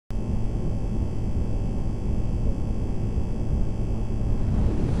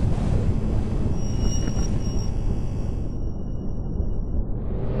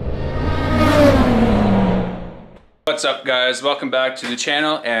What's up guys, welcome back to the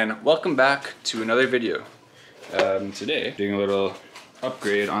channel and welcome back to another video. Today doing a little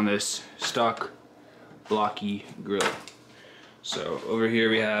upgrade on this stock blocky grill. So over here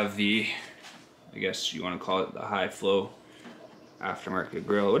we have the, I guess you want to call it the high flow aftermarket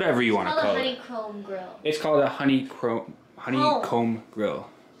grill, whatever you want to call it. Honeycomb grill. It's called a honeycomb grill.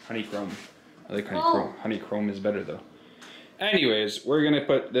 Honeycomb. I like honeycomb. Honeycomb is better though. Anyways, we're gonna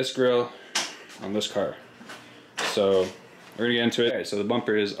put this grill on this car. So we're gonna get into it. Alright, so the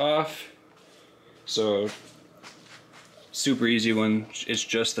bumper is off. So super easy one. It's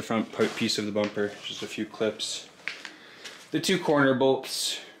just the front piece of the bumper, just a few clips. The two corner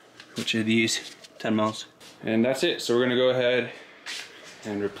bolts, which are these 10 mils, and that's it. So we're gonna go ahead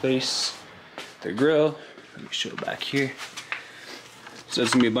and replace the grill. Let me show back here. So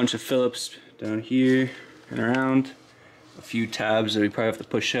it's gonna be a bunch of Phillips down here and around. A few tabs that we probably have to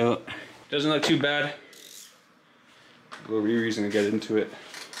push out. Doesn't look too bad. We'll reason to get into it,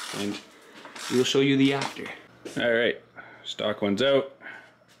 and we'll show you the after. All right, stock one's out.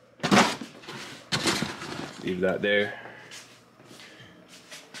 Leave that there.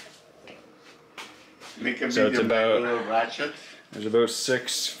 Make a So it's about, ratchet. there's about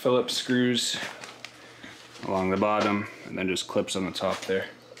 6 Phillips screws along the bottom, and then just clips on the top there.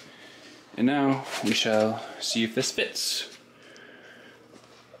 And now we shall see if this fits.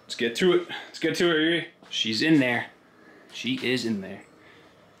 Let's get to it. Let's get to it, Riri. She's in there. She is in there.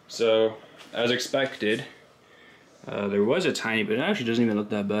 So, as expected, there was a tiny bit. It actually doesn't even look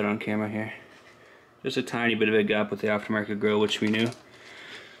that bad on camera here. Just a tiny bit of a gap with the aftermarket grill, which we knew.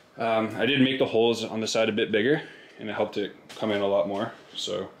 I did make the holes on the side a bit bigger, and it helped it come in a lot more.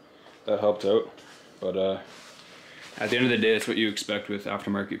 So that helped out. But at the end of the day, it's what you expect with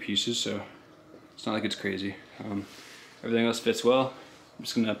aftermarket pieces. So it's not like it's crazy. Everything else fits well. I'm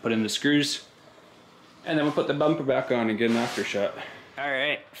just gonna put in the screws, and then we'll put the bumper back on and get an after shot. All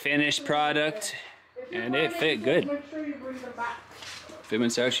right, finished product, and it fit good.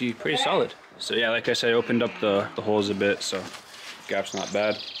 Fitment's actually pretty solid. So yeah, like I said, I opened up the holes a bit, so gap's not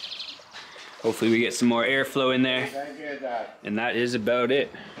bad. Hopefully we get some more airflow in there, and that is about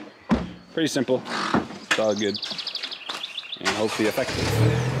it. Pretty simple, it's all good, and hopefully effective.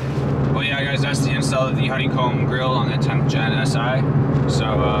 Well yeah guys, that's the install of the Honeycomb grill on the 10th Gen SI. So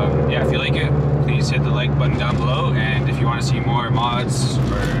yeah, if you like it, please hit the like button down below, and if you want to see more mods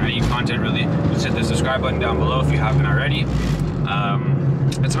or any content really, just hit the subscribe button down below if you haven't already.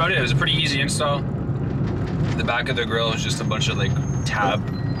 That's about it. It was a pretty easy install. The back of the grill is just a bunch of like tab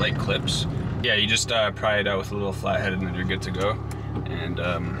like clips. Yeah, you just pry it out with a little flathead and then you're good to go. And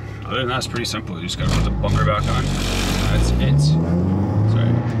other than that, it's pretty simple. You just gotta put the bumper back on. That's it.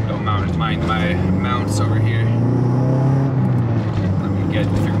 Sorry, don't mind my mounts over here. Let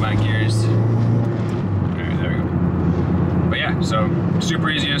me figure my gears. Alright, there we go. But yeah, so super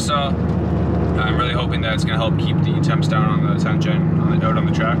easy install. I'm really hoping that it's gonna help keep the temps down on the 10th Gen out on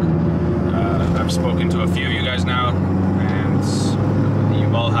the track. I've spoken to a few of you guys now, and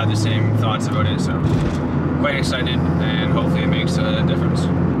you've all had the same thoughts about it, so quite excited, and hopefully it makes a difference.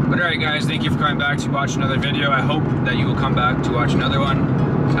 But alright guys, thank you for coming back to watch another video. I hope that you will come back to watch another one.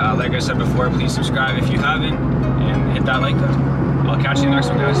 Like I said before, please subscribe if you haven't, and hit that like button. I'll catch you in the next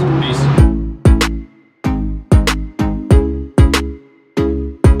one guys. Peace.